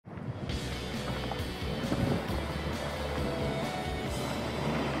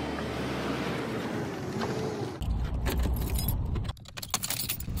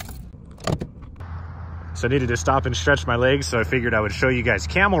So I needed to stop and stretch my legs, so I figured I would show you guys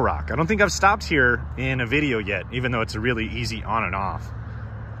Camel Rock. I don't think I've stopped here in a video yet, even though it's a really easy on and off.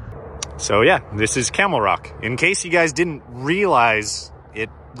 So yeah, this is Camel Rock. In case you guys didn't realize,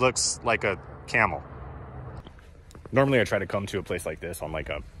 it looks like a camel. Normally I try to come to a place like this on like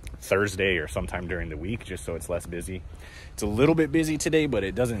a Thursday or sometime during the week, just so it's less busy. It's a little bit busy today, but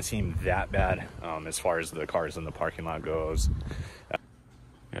it doesn't seem that bad as far as the cars in the parking lot goes.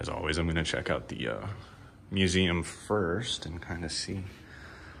 As always, I'm gonna check out the museum first and kind of see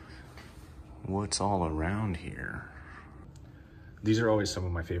what's all around here. These are always some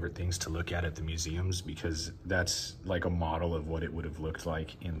of my favorite things to look at the museums, because that's like a model of what it would have looked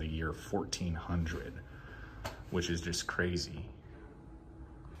like in the year 1400, which is just crazy.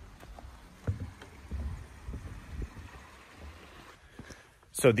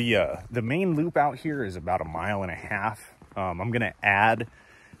 So the main loop out here is about 1.5 miles. I'm gonna add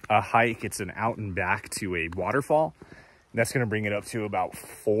a hike. It's an out and back to a waterfall. That's gonna bring it up to about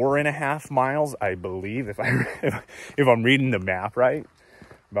 4.5 miles, I believe, if I'm reading the map right.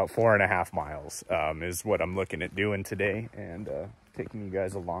 About 4.5 miles is what I'm looking at doing today, and taking you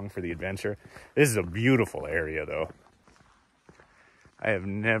guys along for the adventure. This is a beautiful area, though. I have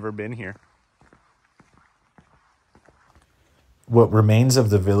never been here. What remains of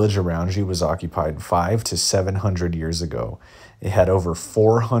the village around you was occupied 500 to 700 years ago. It had over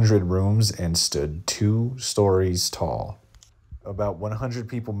 400 rooms and stood 2 stories tall. About 100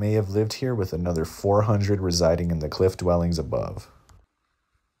 people may have lived here, with another 400 residing in the cliff dwellings above.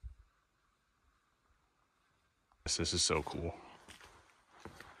 This is so cool.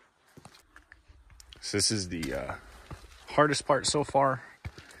 So this is the hardest part so far.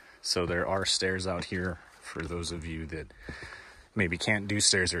 So there are stairs out here for those of you that maybe can't do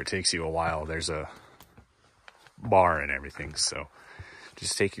stairs or it takes you a while. There's a bar and everything, so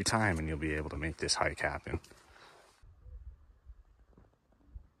just take your time and you'll be able to make this hike happen.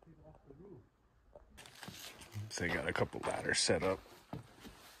 So they got a couple ladders set up.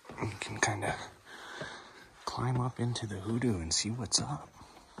 You can kind of climb up into the hoodoo and see what's up.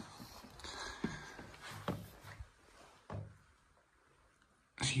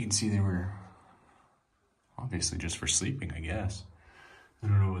 As you can see, they were obviously just for sleeping, I guess. I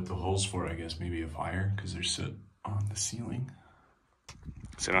don't know what the hole's for. I guess maybe a fire, because there's soot on the ceiling.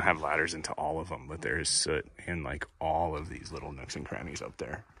 So I don't have ladders into all of them, but there is soot in like all of these little nooks and crannies up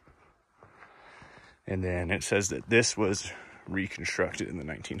there. And then it says that this was reconstructed in the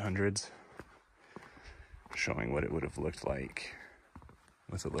 1900s, showing what it would have looked like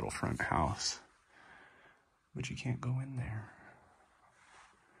with a little front house. But you can't go in there.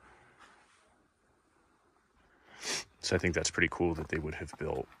 So I think that's pretty cool that they would have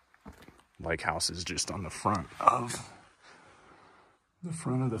built like houses just on the front of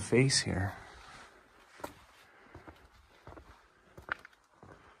the face here.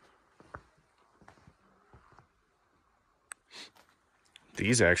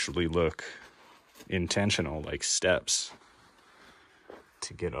 These actually look intentional, like steps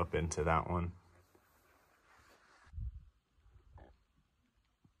to get up into that one.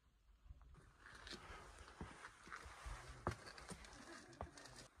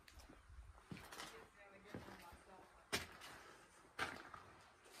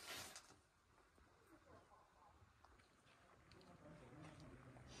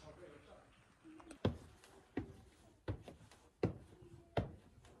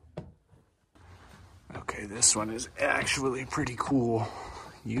 Okay, this one is actually pretty cool.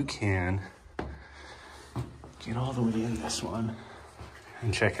 You can get all the way in this one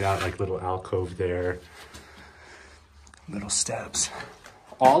and check it out, like little alcove there, little steps.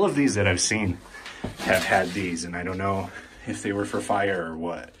 All of these that I've seen have had these, and I don't know if they were for fire or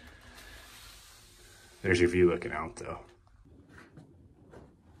what. There's your view looking out though.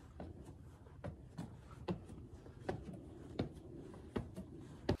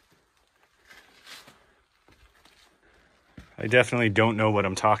 I definitely don't know what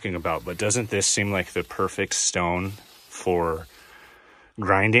I'm talking about, but doesn't this seem like the perfect stone for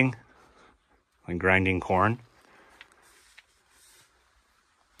grinding? Like grinding corn?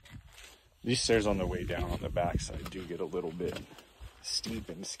 These stairs on the way down on the backside do get a little bit steep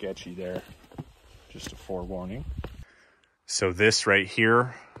and sketchy there. Just a forewarning. So this right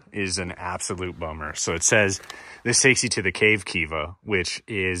here is an absolute bummer. So it says this takes you to the Cave Kiva, which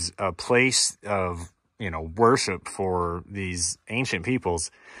is a place of, worship for these ancient peoples.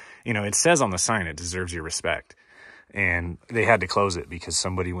 It says on the sign it deserves your respect. And they had to close it because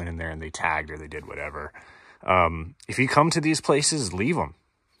somebody went in there and they tagged or they did whatever. If you come to these places, leave them.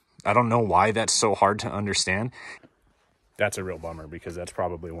 I don't know why that's so hard to understand. That's a real bummer because that's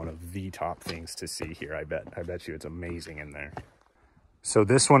probably one of the top things to see here. I bet you it's amazing in there. So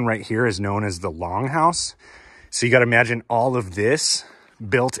this one right here is known as the Longhouse. So you got to imagine all of this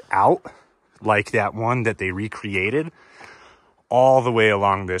built out like that one that they recreated all the way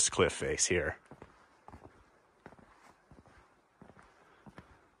along this cliff face here.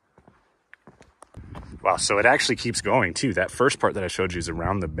 Wow, so it actually keeps going too. That first part that I showed you is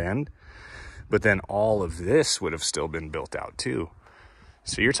around the bend, but then all of this would have still been built out too.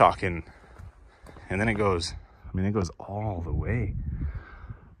 So you're talking, and then it goes, I mean, it goes all the way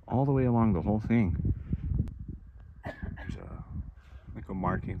along the whole thing. There's like a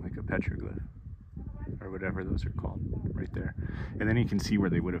marking, like a petroglyph or whatever those are called right there. And then you can see where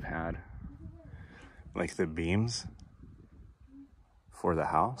they would have had like the beams for the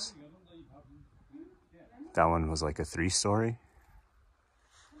house. That one was like a 3-story.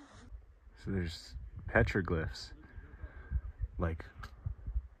 So there's petroglyphs. Like,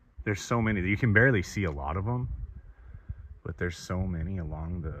 there's so many. You can barely see a lot of them, but there's so many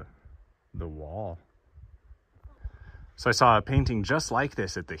along the wall. So I saw a painting just like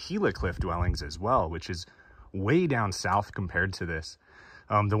this at the Gila Cliff dwellings as well, which is way down south compared to this.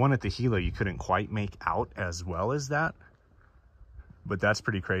 The one at the Gila you couldn't quite make out as well as that, but that's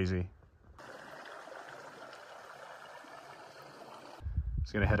pretty crazy.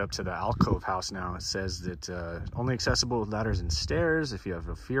 I'm gonna head up to the alcove house now. It says that only accessible with ladders and stairs. If you have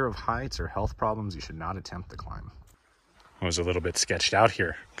a fear of heights or health problems, you should not attempt the climb. I was a little bit sketched out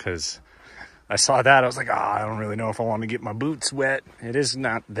here because I saw that. I was like, I don't really know if I want to get my boots wet. It is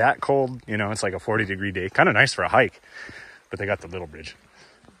not that cold. You know, it's like a 40-degree day. Kind of nice for a hike, but they got the little bridge.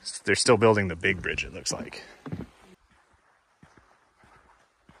 They're still building the big bridge, it looks like.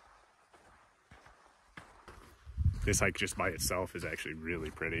 This hike just by itself is actually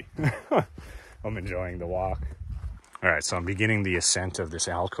really pretty. I'm enjoying the walk. All right, so I'm beginning the ascent of this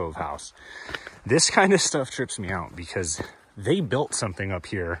alcove house. This kind of stuff trips me out because they built something up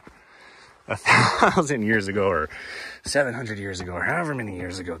here 1,000 years ago or 700 years ago or however many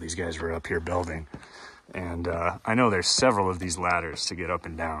years ago these guys were up here building. And I know there's several of these ladders to get up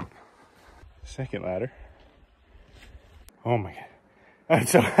and down. Second ladder. Oh my God. I'm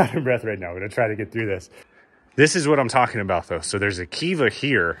so out of breath right now. I'm gonna try to get through this. This is what I'm talking about though. So there's a kiva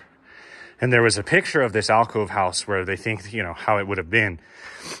here, and there was a picture of this alcove house where they think, you know, how it would have been.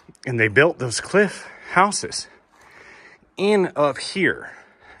 And they built those cliff houses in up here.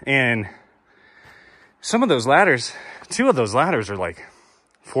 And some of those ladders, 2 of those ladders are like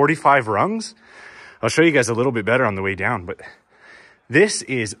 45 rungs. I'll show you guys a little bit better on the way down, but this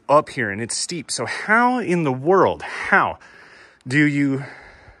is up here and it's steep. So how in the world, how do you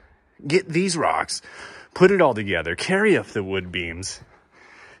get these rocks, put it all together, carry up the wood beams,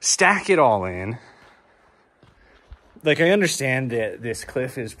 stack it all in? Like, I understand that this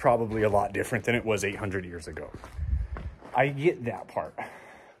cliff is probably a lot different than it was 800 years ago. I get that part.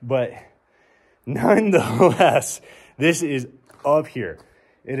 But nonetheless, this is up here.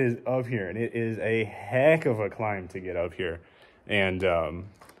 It is up here, and it is a heck of a climb to get up here. And,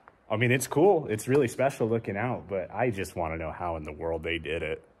 I mean, it's cool. It's really special looking out, but I just want to know how in the world they did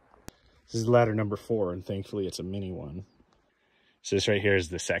it. This is ladder number 4, and thankfully it's a mini one. So this right here is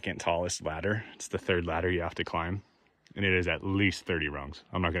the second tallest ladder. It's the 3rd ladder you have to climb, and it is at least 30 rungs.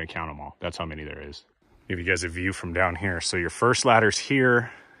 I'm not going to count them all. That's how many there is. Give you guys a view from down here. So your first ladder's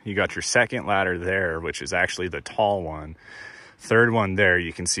here. You got your second ladder there, which is actually the tall one. 3rd one there,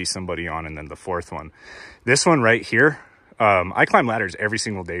 you can see somebody on, and then the 4th one. This one right here, I climb ladders every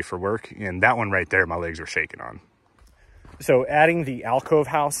single day for work, and that one right there, my legs were shaking on. So adding the alcove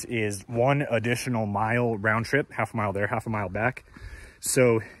house is 1 additional mile round trip, half a mile there, half a mile back.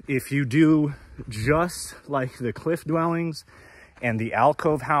 So if you do just like the cliff dwellings and the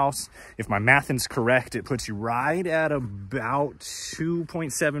alcove house, if my math is correct, it puts you right at about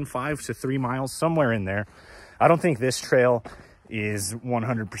 2.75 to 3 miles, somewhere in there. I don't think this trail is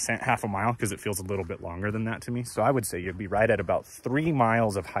 100% half a mile because it feels a little bit longer than that to me. So I would say you'd be right at about 3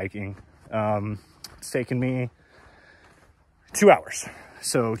 miles of hiking. It's taken me 2 hours.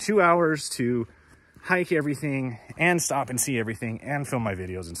 So 2 hours to hike everything and stop and see everything and film my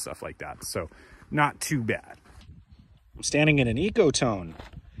videos and stuff like that. So not too bad. I'm standing in an ecotone.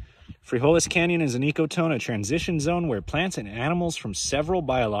 Frijoles Canyon is an ecotone, a transition zone where plants and animals from several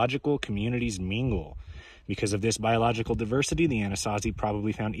biological communities mingle. Because of this biological diversity, the Anasazi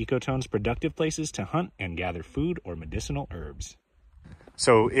probably found ecotones productive places to hunt and gather food or medicinal herbs.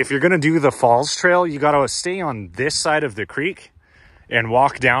 So if you're going to do the Falls Trail, you got to stay on this side of the creek and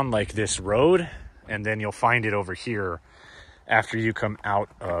walk down like this road, and then you'll find it over here after you come out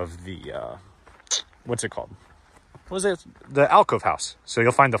of the, what's it called? what was it? The Alcove House. So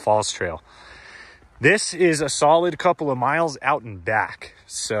you'll find the Falls Trail. This is a solid couple of miles out and back.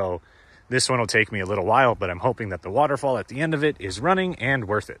 So this one will take me a little while, but I'm hoping that the waterfall at the end of it is running and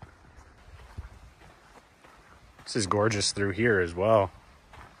worth it. This is gorgeous through here as well.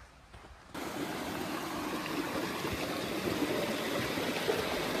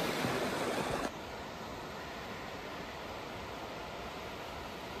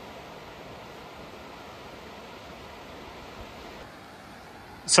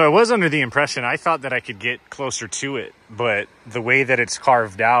 So I was under the impression, I thought that I could get closer to it, but the way that it's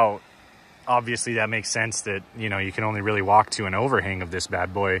carved out, obviously that makes sense that, you know, you can only really walk to an overhang of this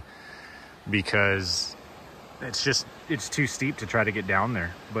bad boy because it's too steep to try to get down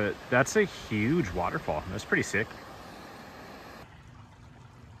there. But that's a huge waterfall. That's pretty sick.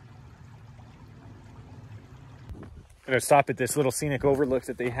 I'm gonna stop at this little scenic overlook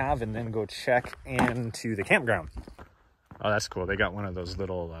that they have and then go check into the campground. Oh, that's cool. They got one of those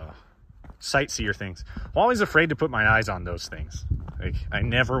little sightseer things. I'm always afraid to put my eyes on those things. Like, I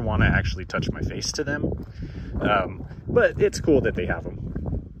never want to actually touch my face to them. But it's cool that they have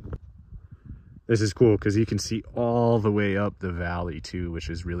them. This is cool because you can see all the way up the valley too,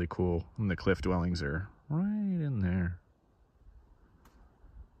 which is really cool. And the cliff dwellings are right in there.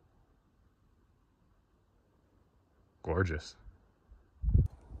 Gorgeous.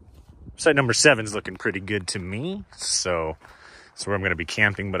 Site number 7 is looking pretty good to me, so that's where I'm going to be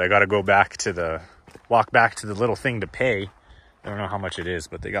camping. But I got to go back to walk back to the little thing to pay. I don't know how much it is,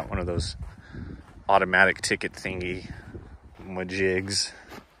 but they got one of those automatic ticket thingy majigs.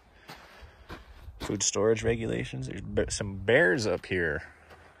 Food storage regulations. There's some bears up here.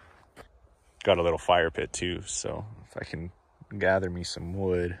 Got a little fire pit too, so if I can gather me some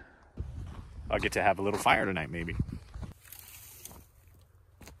wood, I'll get to have a little fire tonight maybe.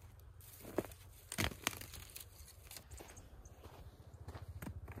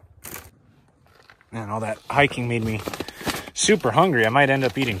 Man, all that hiking made me super hungry. I might end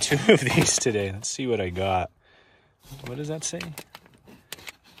up eating 2 of these today. Let's see what I got. What does that say?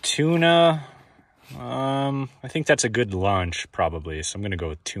 Tuna. I think that's a good lunch, probably. So I'm going to go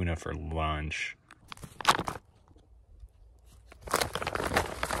with tuna for lunch.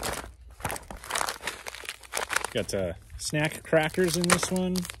 Got snack crackers in this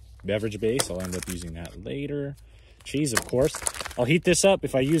one. Beverage base. I'll end up using that later. Cheese, of course. I'll heat this up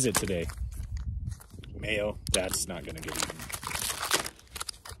if I use it today. Mayo, that's not gonna get eaten.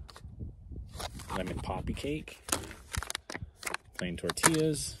 Lemon poppy cake, plain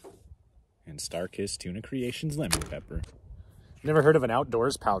tortillas, and Starkist Tuna Creations lemon pepper. Never heard of an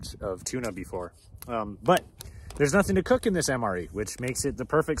outdoors pouch of tuna before, but there's nothing to cook in this MRE, which makes it the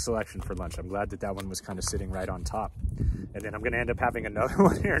perfect selection for lunch. I'm glad that one was kind of sitting right on top. And then I'm gonna end up having another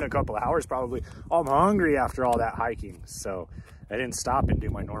one here in a couple of hours probably. I'm hungry after all that hiking, so I didn't stop and do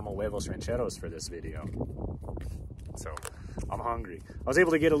my normal huevos rancheros for this video. So I'm hungry. I was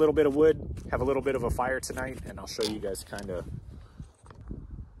able to get a little bit of wood, have a little bit of a fire tonight, and I'll show you guys kind of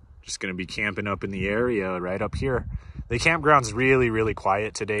just going to be camping up in the area right up here. The campground's really, really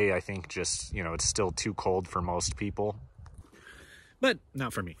quiet today. I think just, you know, it's still too cold for most people, but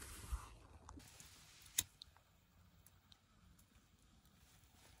not for me.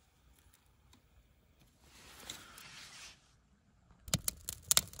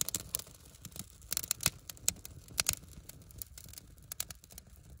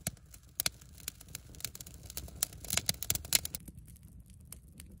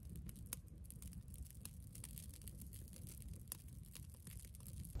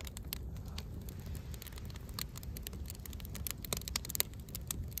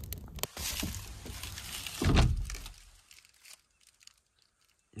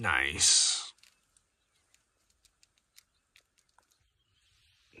 Nice.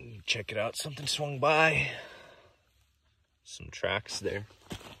 Check it out. Something swung by. Some tracks there.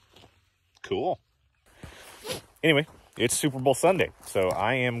 Cool. Anyway, it's Super Bowl Sunday, so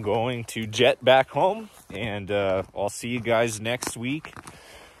I am going to jet back home, and I'll see you guys next week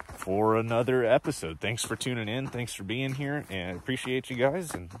for another episode. Thanks for tuning in. Thanks for being here, and I appreciate you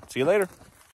guys, and see you later.